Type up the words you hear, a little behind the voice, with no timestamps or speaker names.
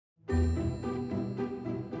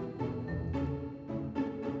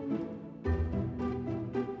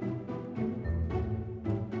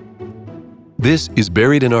This is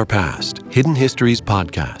Buried in Our Past, Hidden Histories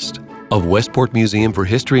podcast of Westport Museum for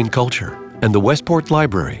History and Culture and the Westport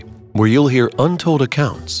Library, where you'll hear untold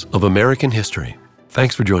accounts of American history.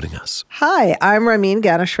 Thanks for joining us. Hi, I'm Ramin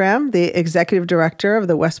Ganeshram, the Executive Director of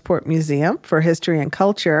the Westport Museum for History and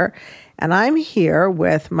Culture, and I'm here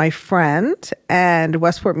with my friend and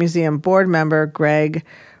Westport Museum board member, Greg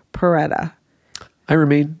Peretta. Hi,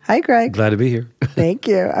 Ramin. Hi, Greg. Glad to be here. Thank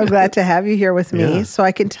you. I'm glad to have you here with me Yeah. so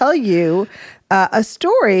I can tell you a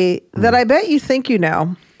story that I bet you think you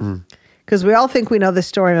know, because we all think we know the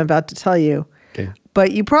story I'm about to tell you, Okay.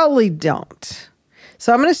 but you probably don't.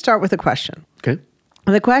 So I'm going to start with a question. Okay.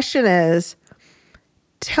 The question is,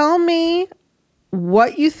 tell me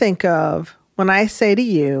what you think of when I say to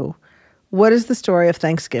you, what is the story of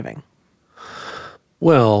Thanksgiving?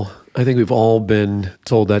 Well, I think we've all been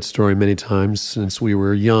told that story many times since we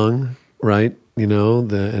were young, right? I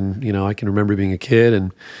can remember being a kid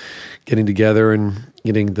and getting together and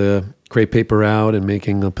getting the crepe paper out and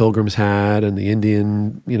making a pilgrim's hat and the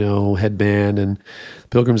Indian, headband. And the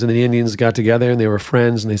pilgrims and the Indians got together and they were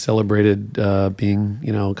friends and they celebrated being,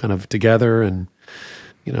 kind of together and,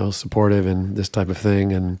 supportive and this type of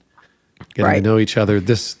thing and getting to know each other.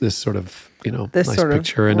 This sort of, This nice sort of-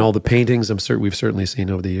 picture and all the paintings we've certainly seen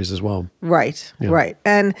over the years as well. Right, Yeah. right.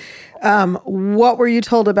 And what were you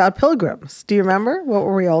told about pilgrims? Do you remember? What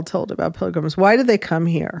were we all told about pilgrims? Why did they come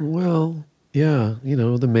here? Well, yeah,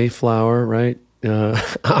 the Mayflower, right?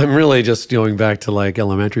 I'm really just going back to like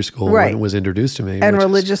elementary school when Right. it was introduced to me. And which is-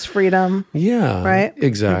 religious freedom. yeah, right?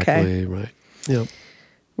 exactly, Okay. right. Yeah.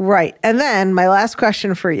 Right. And then my last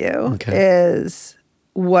question for you Okay. is,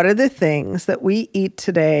 what are the things that we eat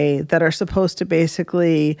today that are supposed to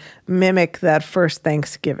basically mimic that first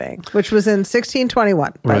Thanksgiving, which was in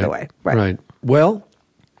 1621, by the way. Right. Well,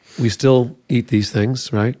 we still eat these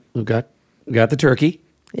things, right? We got the turkey,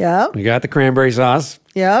 Yep. we got the cranberry sauce,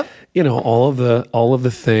 Yep. all of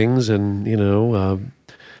the things, and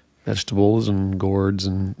vegetables and gourds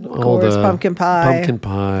and all Gourds, the pumpkin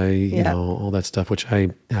pie. Yeah. all that stuff, which I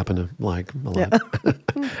happen to like a lot.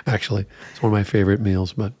 Actually, it's one of my favorite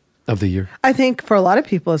meals, but of the year. I think for a lot of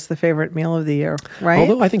people, it's the favorite meal of the year, right?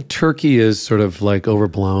 Although I think turkey is sort of like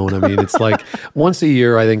overblown. I mean, it's like once a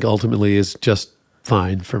year, I think ultimately is just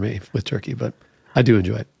fine for me with turkey, but I do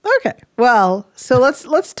enjoy it. Okay. Well, so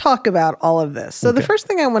let's talk about all of this. So the first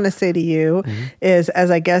thing I want to say to you is,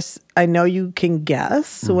 as I guess I know you can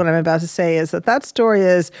guess, what I'm about to say is that story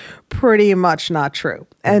is pretty much not true,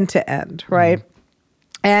 end to end, right?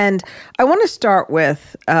 And I want to start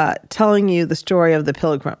with telling you the story of the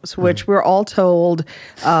Pilgrims, which we're all told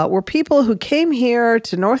were people who came here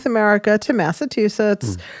to North America, to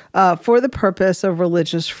Massachusetts, for the purpose of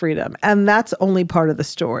religious freedom. And that's only part of the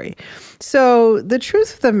story. So the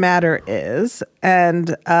truth of the matter is,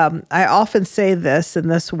 and I often say this in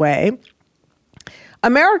this way,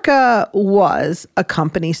 America was a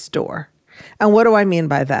company store. And what do I mean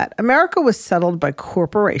by that? America was settled by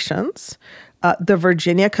corporations. The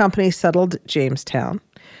Virginia Company settled Jamestown,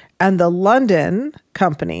 and the London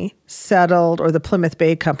Company settled, or the Plymouth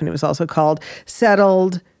Bay Company was also called,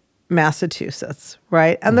 settled Massachusetts,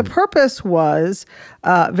 right? And the purpose was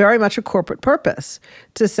very much a corporate purpose,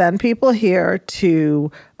 to send people here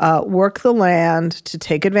to work the land, to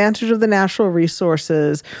take advantage of the natural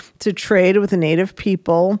resources, to trade with the native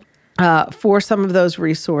people for some of those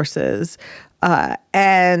resources.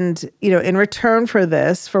 And in return for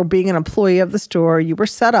this, for being an employee of the store, you were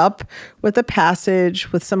set up with a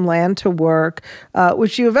passage, with some land to work,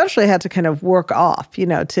 which you eventually had to kind of work off,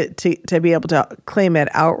 to be able to claim it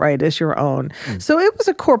outright as your own. So it was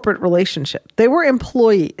a corporate relationship. They were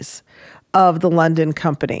employees of the London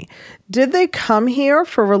Company. Did they come here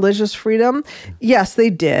for religious freedom? Yes,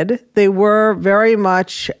 they did. They were very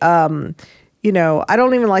much I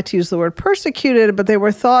don't even like to use the word persecuted, but they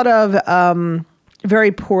were thought of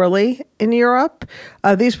very poorly in Europe.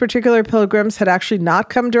 These particular pilgrims had actually not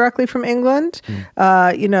come directly from England.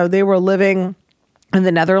 They were living in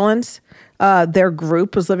the Netherlands. Their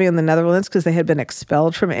group was living in the Netherlands because they had been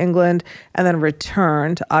expelled from England and then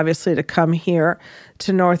returned, obviously, to come here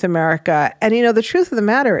to North America. And, the truth of the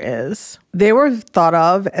matter is they were thought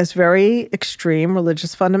of as very extreme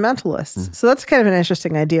religious fundamentalists. So that's kind of an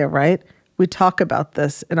interesting idea, right? We talk about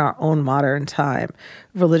this in our own modern time,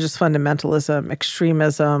 religious fundamentalism,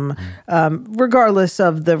 extremism, regardless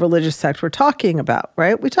of the religious sect we're talking about,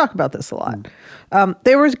 right? We talk about this a lot.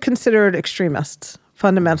 They were considered extremists,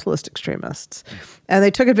 fundamentalist extremists, and they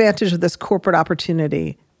took advantage of this corporate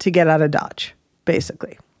opportunity to get out of Dodge,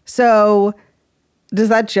 basically. So Does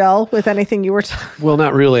that gel with anything you were talking? Well,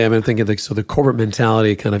 not really. I mean, I'm thinking so the corporate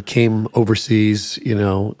mentality kind of came overseas,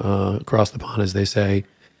 across the pond, as they say.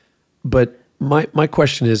 But my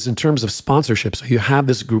question is, in terms of sponsorship, so you have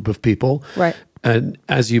this group of people. Right. And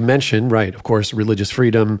as you mentioned, right, of course, religious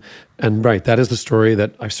freedom. And right, that is the story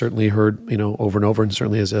that I've certainly heard, over and over, and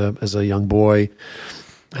certainly as a young boy.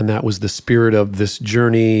 And that was the spirit of this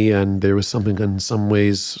journey. And there was something in some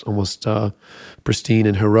ways almost pristine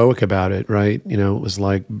and heroic about it, right? It was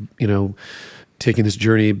like, taking this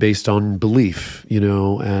journey based on belief,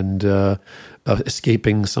 and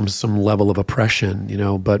escaping some level of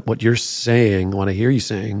oppression, But what you're saying, what I hear you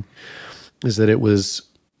saying, is that it was,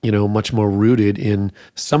 much more rooted in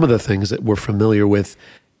some of the things that we're familiar with,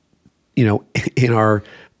 in our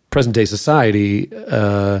present day society,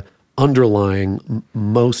 underlying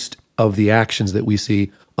most of the actions that we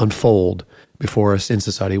see unfold before us in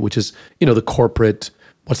society, which is, the corporate,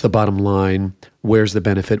 what's the bottom line, where's the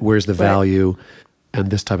benefit, where's the value, and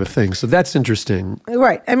this type of thing. So that's interesting.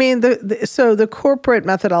 Right. I mean, so the corporate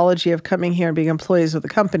methodology of coming here and being employees of the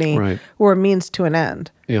company Right. were a means to an end,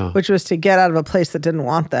 which was to get out of a place that didn't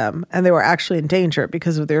want them, and they were actually in danger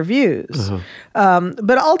because of their views.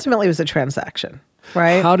 But ultimately, it was a transaction,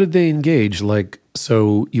 right? How did they engage?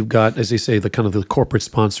 So you've got, as they say, the kind of the corporate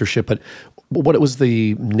sponsorship, but what was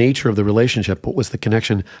the nature of the relationship? What was the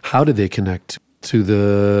connection? How did they connect to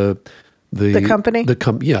the company?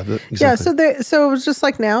 Exactly. Yeah, so it was just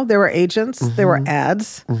like now. There were agents, there were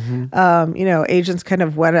ads. Agents kind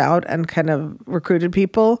of went out and kind of recruited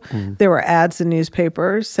people. There were ads in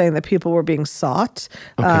newspapers saying that people were being sought.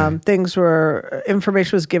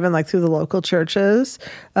 Information was given like through the local churches,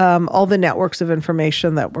 all the networks of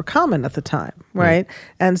information that were common at the time, right?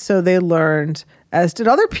 And so they learned, as did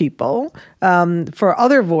other people, for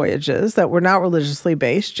other voyages that were not religiously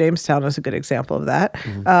based. Jamestown is a good example of that,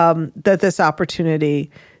 that this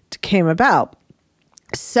opportunity came about.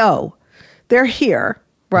 So they're here,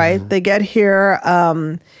 right? They get here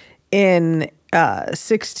in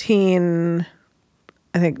 19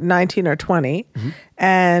 or 20.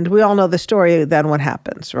 And we all know the story then what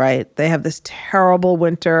happens, right? They have this terrible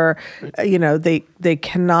winter. They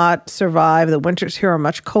cannot survive. The winters here are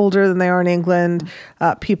much colder than they are in England.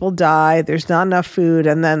 People die. There's not enough food.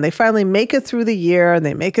 And then they finally make it through the year, and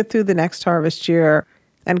they make it through the next harvest year.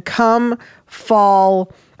 And come fall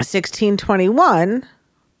 1621,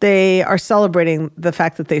 they are celebrating the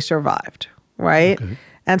fact that they survived, right? Okay.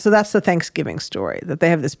 And so that's the Thanksgiving story, that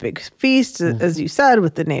they have this big feast, as you said,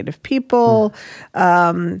 with the native people.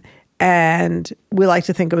 And we like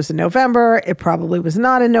to think it was in November. It probably was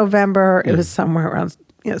not in November. It was somewhere around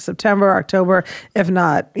September, October, if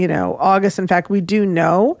not, August. In fact, we do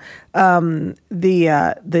know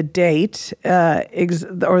the date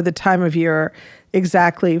or the time of year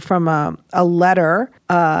exactly from a letter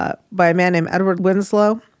by a man named Edward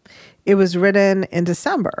Winslow. It was written in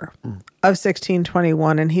December of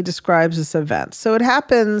 1621, and he describes this event. So it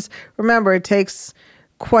happens, remember, it takes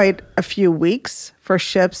quite a few weeks for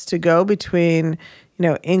ships to go between,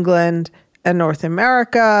 England and North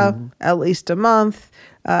America, at least a month.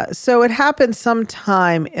 So it happened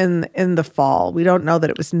sometime in the fall. We don't know that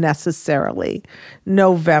it was necessarily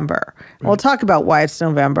November. Right. We'll talk about why it's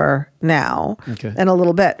November now in a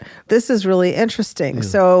little bit. This is really interesting. Yeah.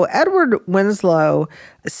 So Edward Winslow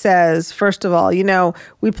says, first of all,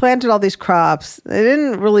 we planted all these crops. They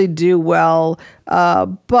didn't really do well,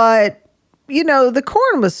 but, the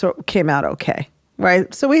corn came out okay.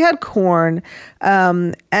 Right. So we had corn.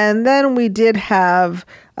 And then we did have,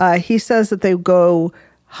 he says that they go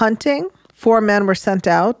hunting. 4 men were sent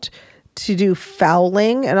out to do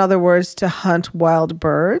fowling, in other words, to hunt wild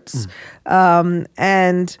birds.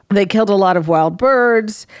 And they killed a lot of wild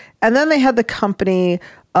birds. And then they had the company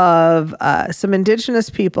of some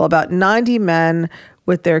indigenous people, about 90 men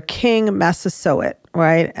with their king Massasoit,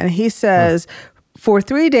 right? And he says, for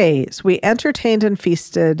 3 days, we entertained and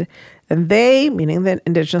feasted, and they, meaning the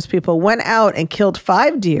indigenous people, went out and killed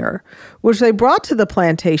 5 deer, which they brought to the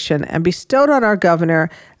plantation and bestowed on our governor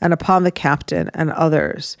and upon the captain and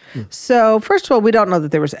others. So, first of all, we don't know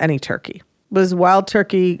that there was any turkey. Was wild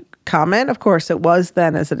turkey common? Of course, it was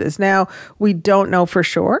then as it is now. We don't know for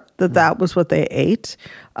sure that that was what they ate.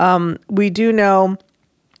 We do know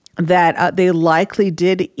that they likely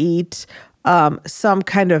did eat some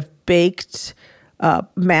kind of baked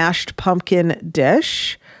mashed pumpkin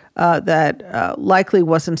dish. That likely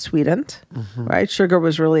wasn't sweetened, right? Sugar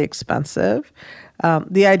was really expensive.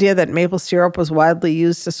 The idea that maple syrup was widely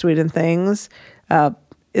used to sweeten things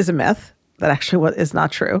is a myth that actually is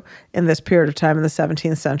not true in this period of time in the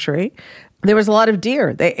 17th century. There was a lot of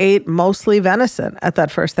deer. They ate mostly venison at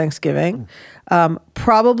that first Thanksgiving.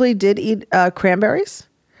 Probably did eat cranberries.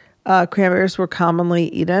 Cranberries were commonly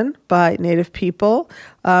eaten by Native people.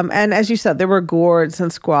 And as you said, there were gourds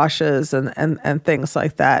and squashes and things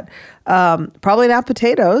like that. Probably not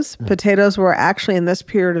potatoes. Potatoes were actually in this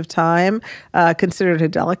period of time considered a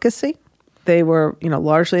delicacy. They were,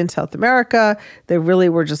 largely in South America. They really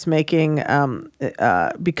were just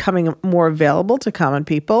becoming more available to common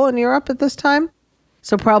people in Europe at this time.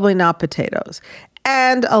 So probably not potatoes.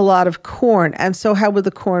 And a lot of corn. And so how would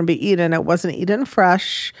the corn be eaten? It wasn't eaten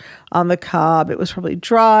fresh on the cob. It was probably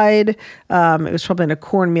dried. It was probably in a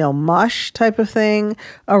cornmeal mush type of thing,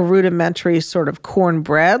 a rudimentary sort of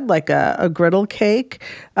cornbread, like a griddle cake.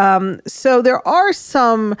 So there are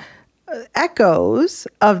some echoes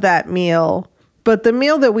of that meal, but the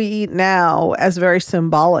meal that we eat now as very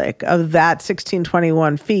symbolic of that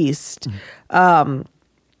 1621 feast,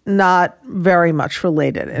 not very much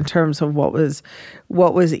related in terms of what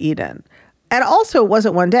was eaten. And also, it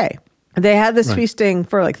wasn't one day. They had this feasting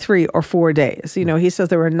for like 3 or 4 days. He says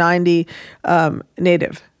there were 90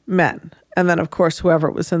 Native men. And then, of course,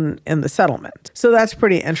 whoever was in the settlement. So that's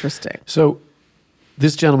pretty interesting. So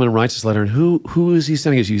this gentleman writes this letter, and who is he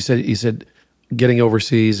sending it to? You said getting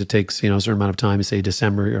overseas, it takes, a certain amount of time. You say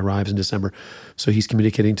December, he arrives in December. So he's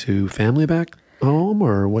communicating to family back home,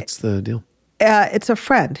 or what's the deal? It's a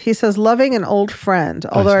friend. He says, loving an old friend,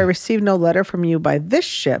 although I received no letter from you by this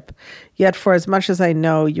ship, yet for as much as I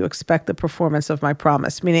know, you expect the performance of my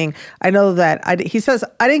promise. Meaning, I know that, he says,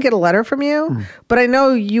 I didn't get a letter from you, but I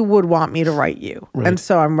know you would want me to write you. Right. And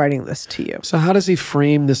so I'm writing this to you. So how does he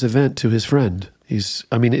frame this event to his friend? It's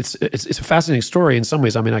a fascinating story in some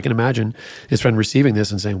ways. I can imagine his friend receiving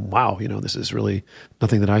this and saying, wow, this is really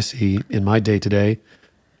nothing that I see in my day to day.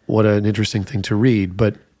 What an interesting thing to read.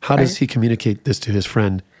 But how does he communicate this to his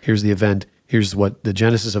friend? Here's the event. Here's what the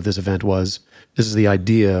genesis of this event was. This is the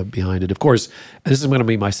idea behind it. Of course, and this is going to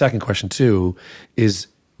be my second question too, is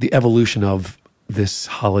the evolution of this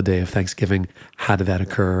holiday of Thanksgiving. How did that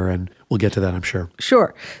occur? And we'll get to that, I'm sure.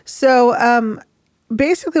 Sure. So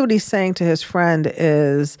basically what he's saying to his friend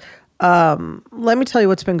is, let me tell you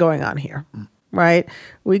what's been going on here. Right?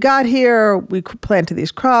 We got here, we planted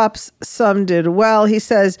these crops, some did well. He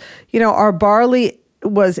says, our barley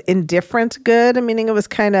was indifferent good, meaning it was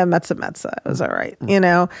kind of metza. It was all right.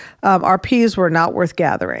 Our peas were not worth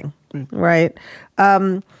gathering, right?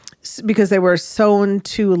 Because they were sown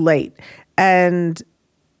too late. And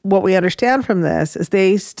what we understand from this is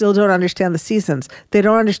they still don't understand the seasons. They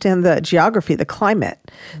don't understand the geography, the climate.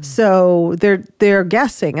 So they're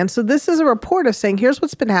guessing. And so this is a report of saying, here's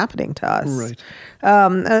what's been happening to us. Right.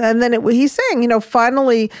 And then he's saying,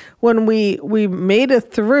 finally, when we made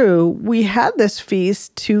it through, we had this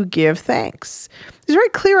feast to give thanks. He's very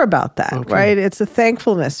clear about that, right? It's a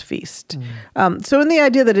thankfulness feast. So in the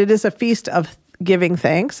idea that it is a feast of giving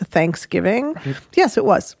thanks, Thanksgiving, yes, it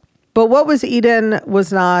was. But what was eaten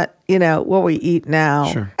was not, what we eat now.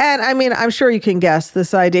 Sure. And I'm sure you can guess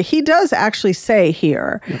this idea. He does actually say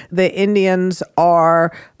here, the Indians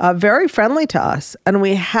are very friendly to us. And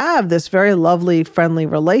we have this very lovely, friendly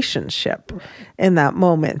relationship in that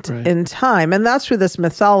moment in time. And that's through this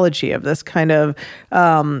mythology of this kind of,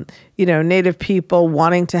 Native people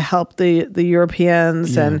wanting to help the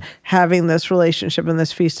Europeans and having this relationship and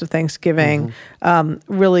this Feast of Thanksgiving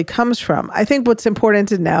really comes from. I think what's important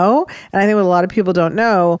to know, and I think what a lot of people don't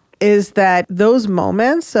know, is that those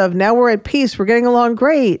moments of now we're at peace, we're getting along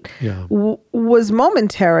great, was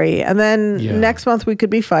momentary. And then next month we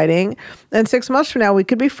could be fighting. And 6 months from now we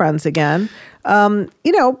could be friends again.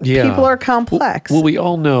 People are complex. Well, we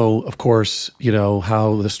all know, of course,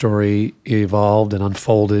 how the story evolved and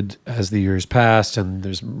unfolded as the years passed. And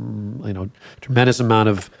there's, tremendous amount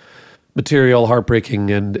of material,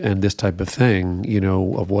 heartbreaking and this type of thing,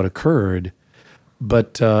 of what occurred.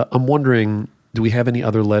 But I'm wondering, do we have any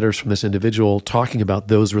other letters from this individual talking about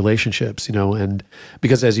those relationships, and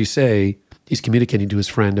because as you say, he's communicating to his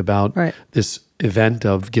friend about this event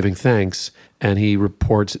of giving thanks, and he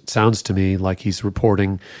reports, it sounds to me like he's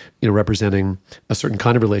reporting, representing a certain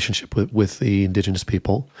kind of relationship with the indigenous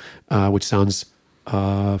people, which sounds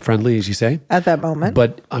friendly, as you say. At that moment.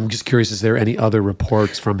 But I'm just curious, is there any other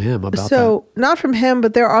reports from him about that? So, not from him,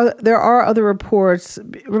 but there are other reports.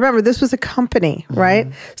 Remember, this was a company, right?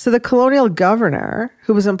 So the colonial governor,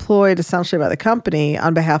 who was employed essentially by the company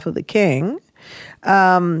on behalf of the king,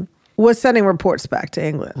 was sending reports back to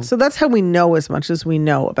England. So that's how we know as much as we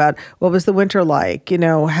know about what was the winter like,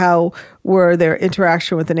 how were their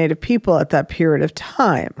interaction with the native people at that period of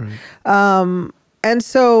time. And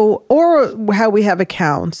so, or how we have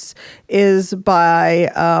accounts is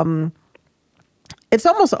by it's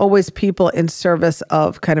almost always people in service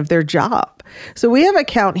of kind of their job. So we have a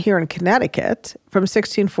count here in Connecticut from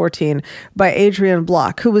 1614 by Adrian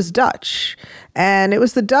Block, who was Dutch. And it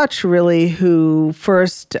was the Dutch really who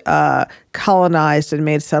first colonized and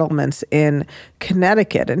made settlements in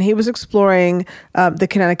Connecticut. And he was exploring the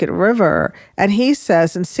Connecticut River. And he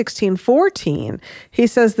says in 1614, he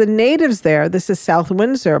says the natives there, this is South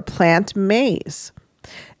Windsor, plant maize.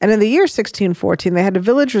 And in the year 1614, they had a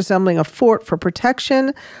village resembling a fort for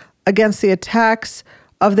protection against the attacks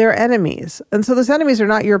of their enemies. And so those enemies are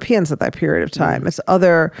not Europeans at that period of time. It's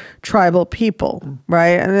other tribal people,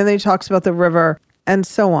 right? And then he talks about the river and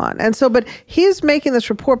so on. And so, but he's making this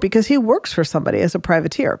report because he works for somebody as a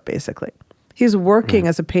privateer, basically. He's working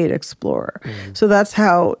as a paid explorer. So that's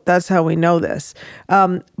how we know this.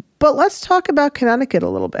 But let's talk about Connecticut a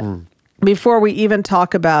little bit before we even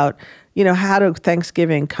talk about, how did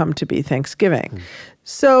Thanksgiving come to be Thanksgiving?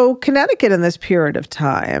 So Connecticut in this period of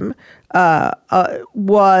time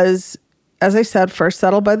was, as I said, first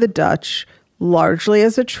settled by the Dutch, largely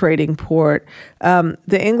as a trading port.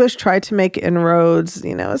 The English tried to make inroads.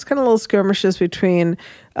 It's kind of little skirmishes between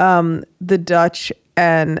the Dutch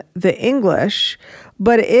and the English.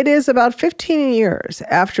 But it is about 15 years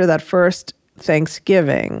after that first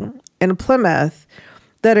Thanksgiving in Plymouth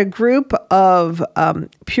that a group of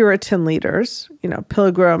Puritan leaders,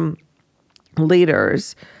 Pilgrim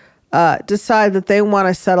leaders, decide that they want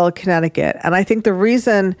to settle Connecticut. And I think the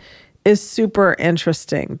reason is super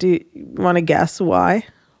interesting. Do you want to guess why?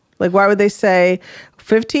 Like, why would they say,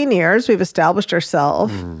 15 years, we've established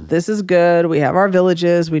ourselves. This is good. We have our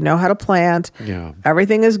villages. We know how to plant. Yeah.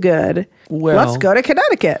 Everything is good. Well, let's go to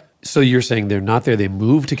Connecticut. So you're saying they're not there. They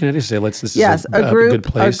moved to Connecticut. Say, this Yes, is a good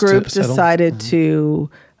place a group to settle? decided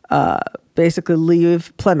to basically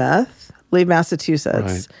leave Plymouth, leave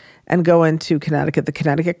Massachusetts, and go into Connecticut, the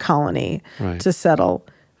Connecticut colony, to settle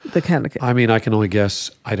the Connecticut. I mean, I can only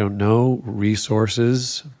guess. I don't know.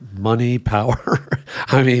 Resources, money, power.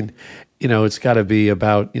 I mean, it's got to be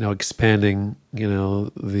about expanding the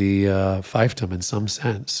fiefdom in some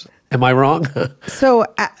sense. Am I wrong? So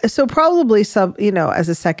probably some, as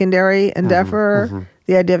a secondary endeavor,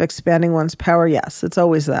 the idea of expanding one's power, yes, it's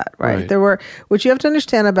always that, right? What you have to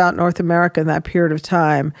understand about North America in that period of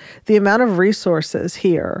time, the amount of resources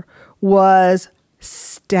here was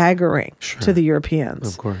staggering to the Europeans.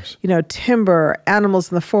 Of course. Timber, animals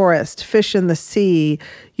in the forest, fish in the sea,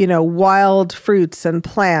 wild fruits and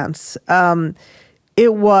plants.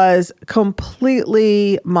 It was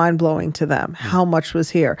completely mind-blowing to them how much was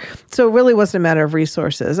here. So it really wasn't a matter of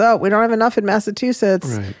resources. Oh, we don't have enough in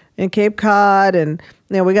Massachusetts, in Cape Cod, and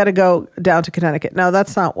we got to go down to Connecticut. No,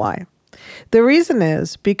 that's not why. The reason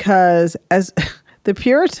is because as the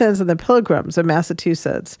Puritans and the Pilgrims of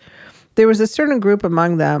Massachusetts, there was a certain group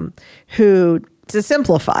among them who, to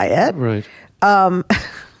simplify it,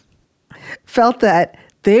 felt that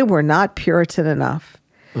they were not Puritan enough.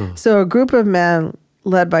 So a group of men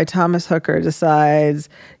led by Thomas Hooker decides,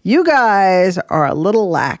 you guys are a little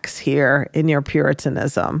lax here in your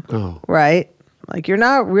Puritanism, right? Like, you're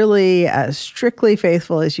not really as strictly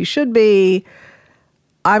faithful as you should be.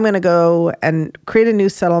 I'm going to go and create a new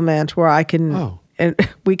settlement where I can, and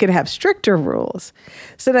we can have stricter rules.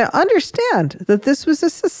 So now understand that this was a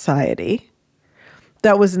society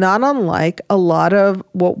that was not unlike a lot of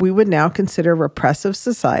what we would now consider repressive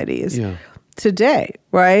societies today,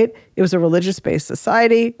 right? It was a religious-based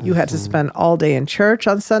society. You had to spend all day in church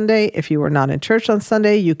on Sunday. If you were not in church on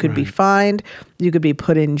Sunday, you could be fined. You could be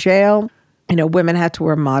put in jail. Women had to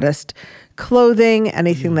wear modest clothing.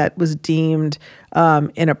 Anything that was deemed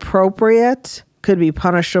inappropriate could be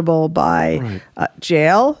punishable by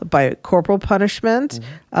jail, by corporal punishment.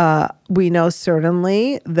 We know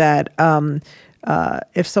certainly that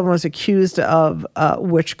if someone was accused of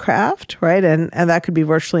witchcraft, right, and that could be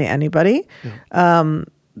virtually anybody,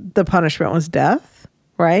 the punishment was death,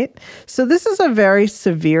 right? So this is a very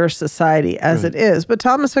severe society as it is. But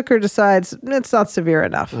Thomas Hooker decides it's not severe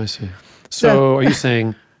enough. I see. So are you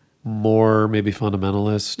saying more maybe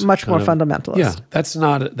fundamentalist? Much more fundamentalist. Yeah, that's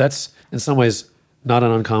in some ways not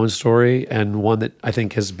an uncommon story, and one that I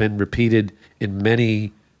think has been repeated in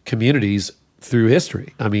many communities through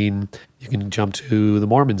history. I mean, you can jump to the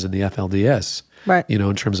Mormons and the FLDS,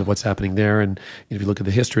 in terms of what's happening there. And if you look at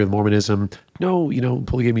the history of Mormonism,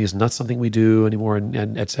 polygamy is not something we do anymore,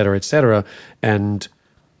 and et cetera, et cetera. And,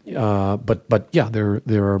 but yeah,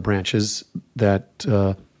 there are branches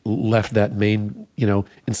that left that main,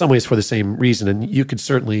 in some ways for the same reason. And you could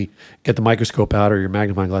certainly get the microscope out or your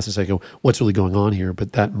magnifying glass and say, what's really going on here?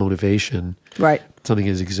 But that motivation, Right. something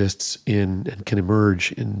that exists in and can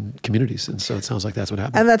emerge in communities. And so it sounds like that's what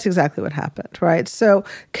happened. And that's exactly what happened, right? So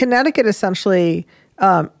Connecticut essentially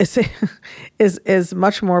is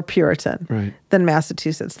much more Puritan Right. than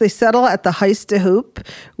Massachusetts. They settle at the Huis de Hoop,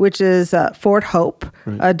 which is Fort Hope,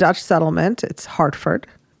 a Dutch settlement. It's Hartford,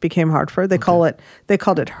 became Hartford. They called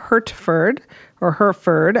it Hertford or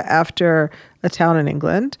Hereford after a town in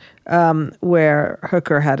England where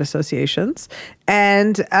Hooker had associations.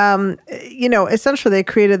 And, essentially they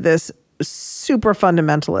created this super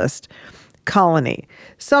fundamentalist colony.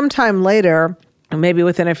 Sometime later, maybe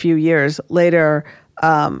within a few years later,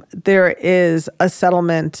 there is a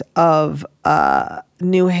settlement of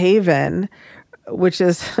New Haven, which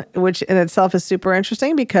in itself is super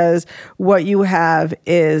interesting because what you have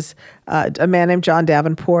is a man named John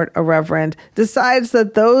Davenport, a reverend, decides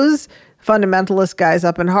that those fundamentalist guys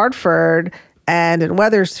up in Hartford and in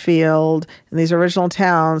Wethersfield, in these original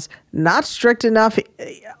towns, not strict enough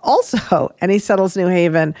also. And he settles New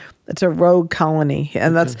Haven. It's a rogue colony.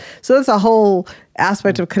 And that's a whole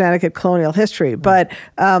aspect of Connecticut colonial history. But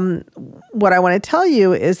what I want to tell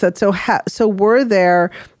you is that so were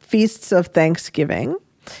there feasts of Thanksgiving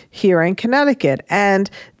here in Connecticut? And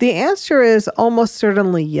the answer is almost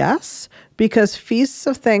certainly yes, because feasts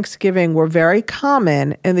of Thanksgiving were very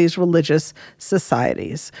common in these religious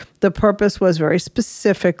societies. The purpose was very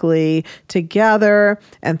specifically to gather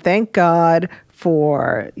and thank God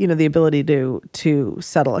for the ability to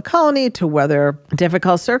settle a colony, to weather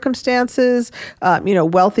difficult circumstances.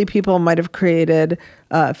 Wealthy people might have created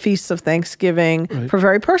feasts of Thanksgiving for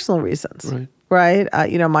very personal reasons. Right.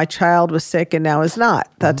 My child was sick and now is not,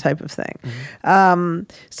 that type of thing.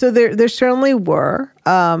 So there certainly were.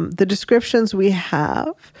 The descriptions we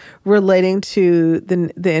have relating to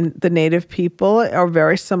the native people are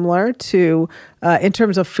very similar to, in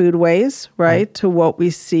terms of foodways, right, to what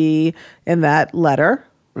we see in that letter,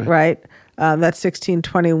 right? That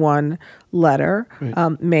 1621 letter,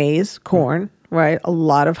 maize, corn, right? A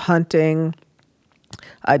lot of hunting.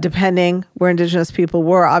 Depending where indigenous people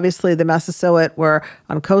were. Obviously, the Massasoit were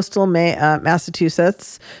on coastal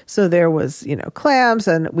Massachusetts, so there was, clams,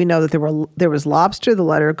 and we know that there was lobster. The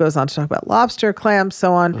letter goes on to talk about lobster, clams,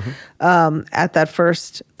 so on, at that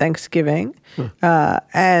first Thanksgiving.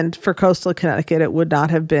 And for coastal Connecticut, it would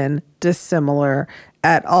not have been dissimilar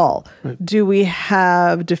at all. Do we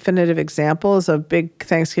have definitive examples of big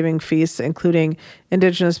Thanksgiving feasts, including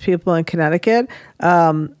indigenous people in Connecticut?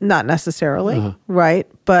 Not necessarily, right?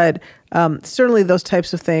 But certainly those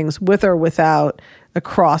types of things, with or without a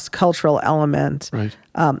cross-cultural element,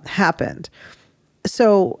 happened.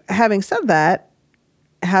 So having said that,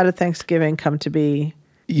 how did Thanksgiving come to be?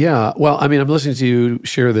 Yeah, well, I'm listening to you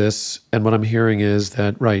share this, and what I'm hearing is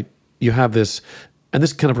that, you have this. And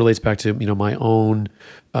this kind of relates back to my own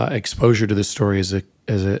exposure to this story as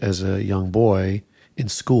a young boy in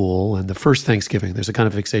school, and the first Thanksgiving. There's a kind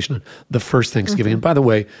of fixation on the first Thanksgiving. And by the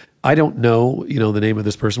way, I don't know the name of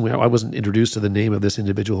this person. I wasn't introduced to the name of this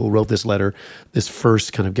individual who wrote this letter, this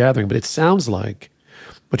first kind of gathering. But it sounds like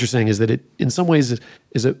what you're saying is that it, in some ways,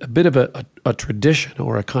 is a bit of a tradition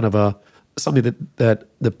or a kind of something that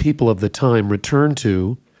the people of the time return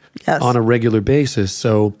to on a regular basis.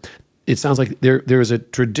 So it sounds like there is a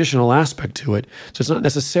traditional aspect to it. So it's not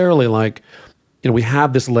necessarily like, we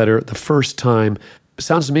have this letter the first time. It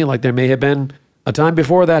sounds to me like there may have been a time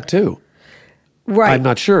before that too. Right. I'm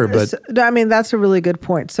not sure, but... So, that's a really good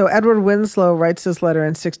point. So Edward Winslow writes his letter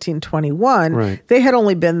in 1621. Right. They had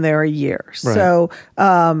only been there a year. Right. So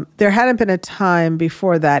there hadn't been a time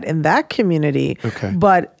before that in that community. Okay.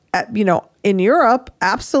 But, in Europe,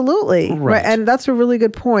 absolutely. Right. And that's a really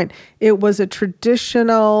good point. It was a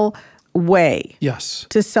traditional way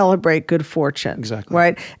to celebrate good fortune. Exactly.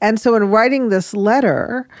 Right. And so in writing this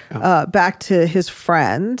letter back to his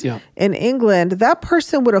friend in England, that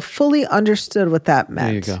person would have fully understood what that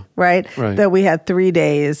meant. There you go. Right? That we had 3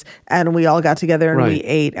 days and we all got together and we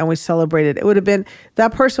ate and we celebrated. It would have been,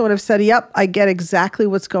 that person would have said, yep, I get exactly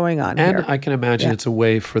what's going on here. And I can imagine it's a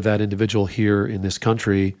way for that individual here in this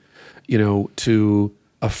country, to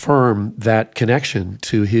affirm that connection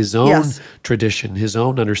to his own tradition, his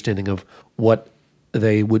own understanding of what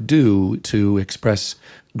they would do to express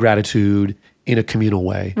gratitude in a communal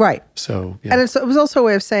way. Right. So, yeah. And it was also a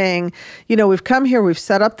way of saying, we've come here, we've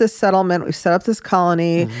set up this settlement, we've set up this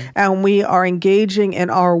colony, and we are engaging in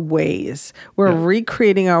our ways. We're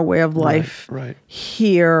recreating our way of life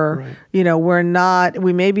here. Right.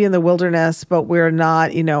 We may be in the wilderness, but we're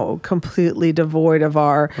not, completely devoid of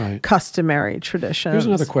our customary traditions. Here's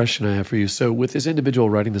another question I have for you. So with this individual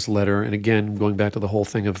writing this letter, and again, going back to the whole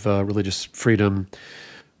thing of religious freedom,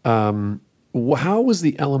 how was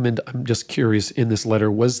the element, I'm just curious, in this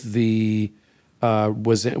letter, were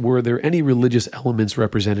there any religious elements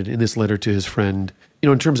represented in this letter to his friend,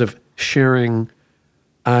 in terms of sharing,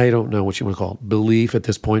 I don't know what you want to call it, belief at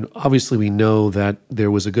this point? Obviously, we know that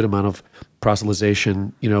there was a good amount of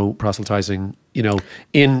proselytizing,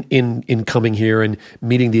 in coming here and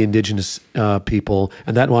meeting the indigenous people,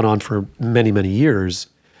 and that went on for many, many years.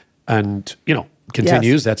 And, continues.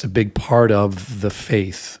 Yes. That's a big part of the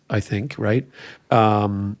faith, I think, right? So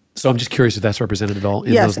I'm just curious if that's represented at all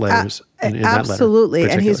in those letters. In absolutely. That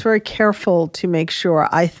letter and he's very careful to make sure,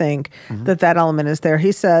 I think, that element is there.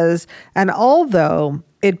 He says, and although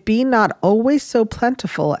it be not always so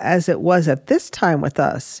plentiful as it was at this time with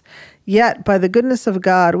us, yet by the goodness of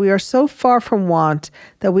God, we are so far from want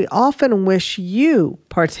that we often wish you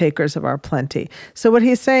partakers of our plenty. So what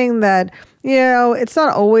he's saying that, it's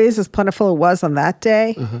not always as plentiful as it was on that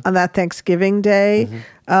day, on that Thanksgiving day.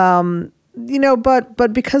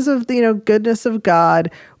 But because of the goodness of God,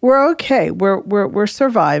 we're okay. We're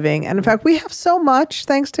surviving, and in fact, we have so much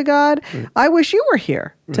thanks to God. I wish you were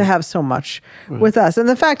here to have so much with us. And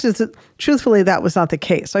the fact is that, truthfully, that was not the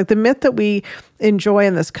case. Like the myth that we enjoy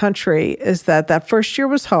in this country is that first year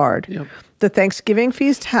was hard. Yep. The Thanksgiving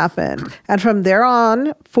feast happened, and from there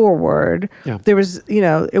on forward, there was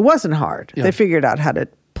it wasn't hard. They figured out how to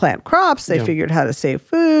plant crops. They figured how to save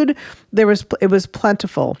food. It was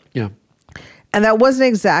plentiful. Yeah. And that wasn't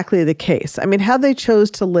exactly the case. I mean, had they chose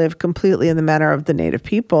to live completely in the manner of the native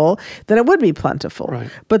people, then it would be plentiful. Right.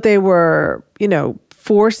 But they were,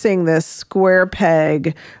 forcing this square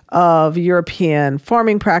peg of European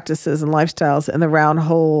farming practices and lifestyles in the round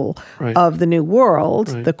hole of the New World,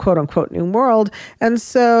 the quote-unquote New World. And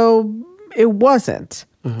so it wasn't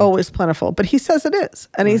always plentiful. But he says it is.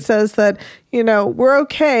 And he says that, we're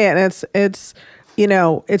okay. And it's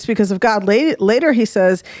because of God. Later he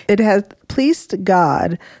says, it has pleased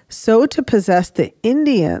God so to possess the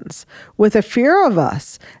Indians with a fear of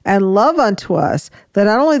us and love unto us, that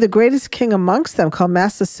not only the greatest king amongst them, called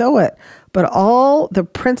Massasoit, but all the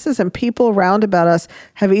princes and people round about us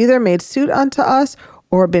have either made suit unto us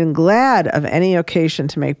or been glad of any occasion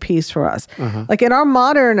to make peace for us. Like in our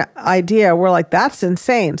modern idea, we're like, that's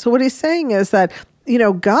insane. So what he's saying is that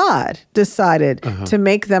God decided to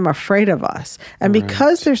make them afraid of us. And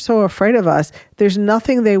because they're so afraid of us, there's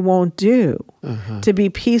nothing they won't do to be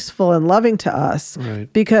peaceful and loving to us.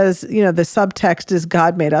 Because, the subtext is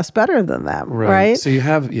God made us better than them, right? So you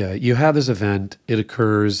have this event, it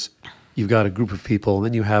occurs, you've got a group of people, and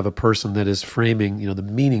then you have a person that is framing, the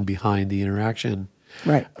meaning behind the interaction,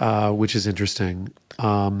 which is interesting.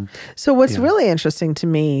 So what's really interesting to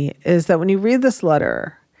me is that when you read this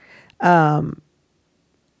letter,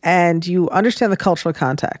 and you understand the cultural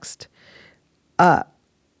context,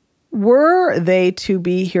 were they to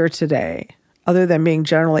be here today, other than being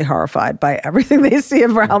generally horrified by everything they see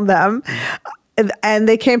around them, and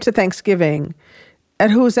they came to Thanksgiving at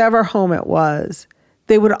whosever home it was,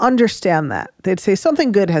 they would understand that. They'd say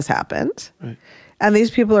something good has happened, and these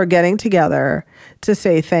people are getting together to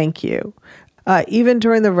say thank you. Even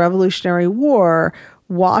during the Revolutionary War,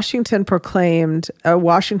 Washington's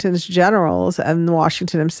generals and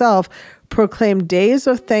Washington himself proclaimed days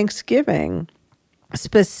of Thanksgiving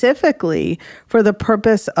specifically for the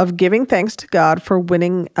purpose of giving thanks to God for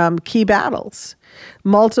winning key battles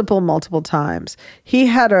multiple times. He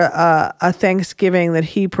had a Thanksgiving that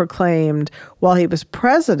he proclaimed while he was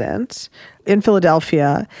president in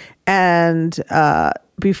Philadelphia. And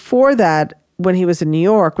before that, when he was in New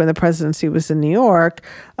York, when the presidency was in New York,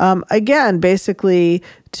 again, basically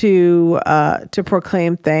to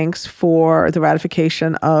proclaim thanks for the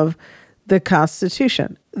ratification of the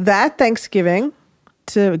Constitution. That Thanksgiving,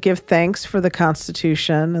 to give thanks for the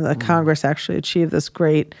Constitution, and the Congress actually achieved this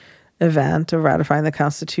great event of ratifying the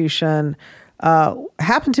Constitution,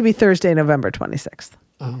 happened to be Thursday, November 26th.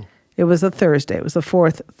 Oh. It was a Thursday. It was the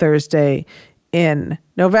fourth Thursday in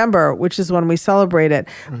November, which is when we celebrate it.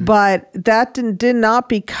 But that did not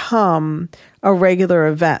become a regular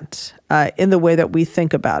event in the way that we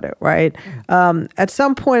think about it, right? At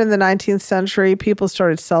some point in the 19th century, people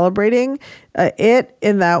started celebrating it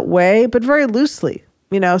in that way, but very loosely.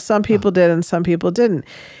 Some people did and some people didn't.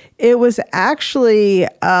 It was actually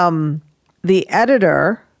the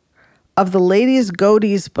editor of the Ladies'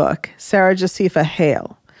 Godey's book, Sarah Josepha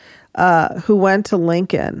Hale, who went to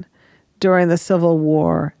Lincoln during the Civil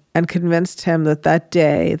War and convinced him that that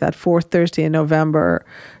day, that fourth Thursday in November,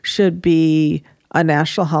 should be a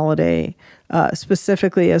national holiday,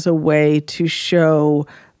 specifically as a way to show,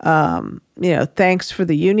 thanks for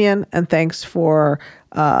the Union and thanks for,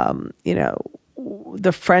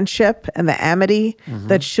 the friendship and the amity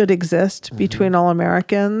that should exist between all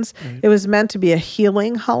Americans. Right. It was meant to be a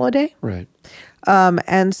healing holiday. Right.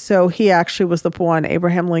 And so he actually was the one,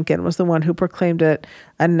 Abraham Lincoln was the one who proclaimed it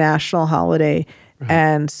a national holiday. Right.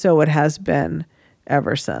 And so it has been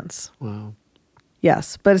ever since. Wow.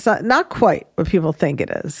 Yes, but it's not quite what people think it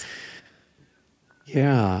is.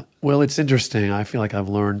 Yeah. Well, it's interesting. I feel like I've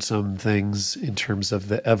learned some things in terms of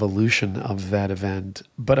the evolution of that event,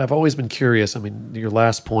 but I've always been curious. I mean, your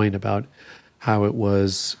last point about how it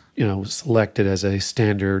was, selected as a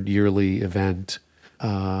standard yearly event.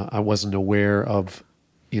 I wasn't aware of,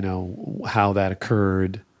 how that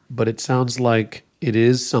occurred, but it sounds like it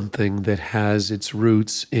is something that has its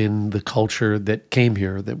roots in the culture that came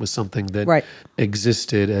here. That was something that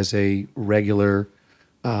existed as a regular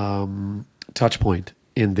touch point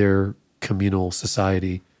in their communal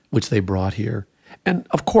society, which they brought here. And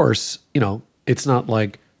of course, it's not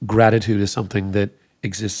like gratitude is something that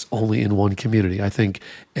exists only in one community. I think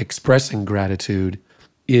expressing gratitude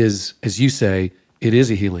is, as you say, it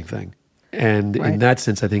is a healing thing. And in that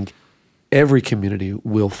sense, I think every community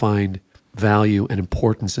will find value and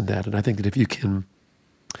importance in that. And I think that if you can,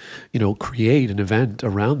 create an event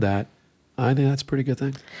around that, I think that's a pretty good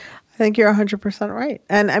thing. I think you're 100% right.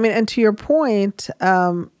 And I mean, and to your point,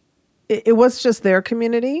 it was just their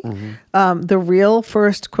community. Mm-hmm. The real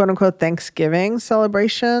first quote unquote Thanksgiving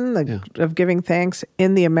celebration of giving thanks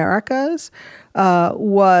in the Americas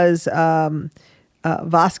was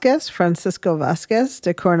Francisco Vasquez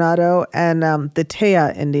de Coronado and the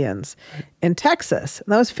Teja Indians in Texas.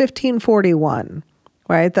 And that was 1541,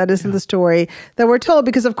 right? That isn't the story that we're told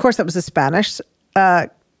because, of course, that was a Spanish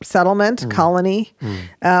settlement, colony.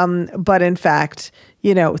 But in fact,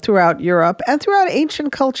 throughout Europe and throughout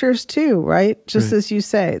ancient cultures too, right? Just as you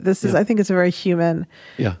say, this is, I think it's a very human,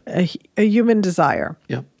 a human desire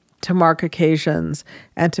to mark occasions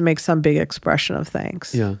and to make some big expression of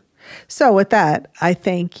thanks. Yeah. So with that, I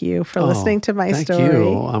thank you for listening to my story. Thank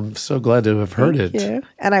you. I'm so glad to have heard it. Thank you.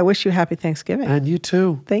 And I wish you happy Thanksgiving. And you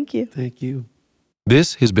too. Thank you. Thank you.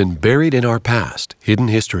 This has been Buried in Our Past, Hidden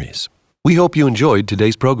Histories. We hope you enjoyed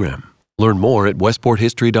today's program. Learn more at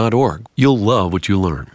westporthistory.org. You'll love what you learn.